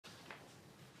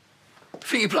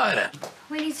Think you played it?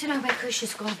 We need to know where Kush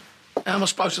has gone. How am I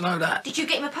supposed to know that? Did you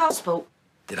get him a passport?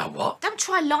 Did I what? Don't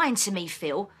try lying to me,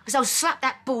 Phil, because I'll slap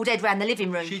that bald head round the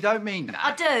living room. She don't mean that.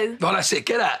 I do. Right, that's it.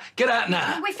 Get out. Get out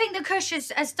now. We think that Kush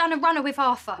has done a runner with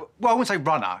Arthur. Well, I wouldn't say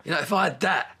runner. You know, if I had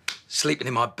that sleeping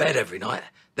in my bed every night,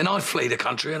 then I'd flee the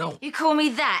country and all. You call me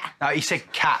that? No, he said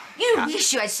cat. You cat.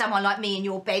 wish you had someone like me in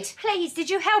your bed. Please, did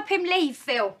you help him leave,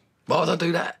 Phil? Why would I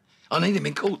do that? I need him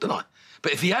in court, don't I?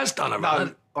 But if he has done a run...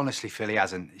 No, honestly, Phil, he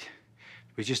hasn't.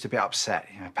 We're just a bit upset,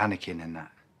 you know, panicking and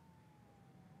that.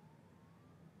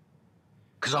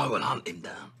 Because I will hunt him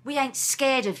down. We ain't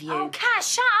scared of you. Oh, Kat,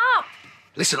 shut up!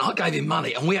 Listen, I gave him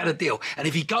money and we had a deal. And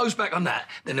if he goes back on that,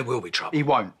 then there will be trouble. He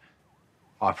won't.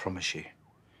 I promise you.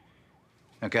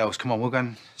 Now, girls, come on, we'll go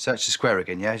and search the square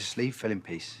again, yeah? Just leave Phil in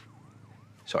peace.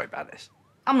 Sorry about this.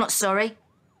 I'm not sorry.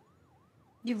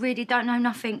 You really don't know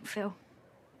nothing, Phil.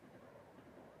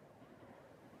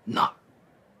 No.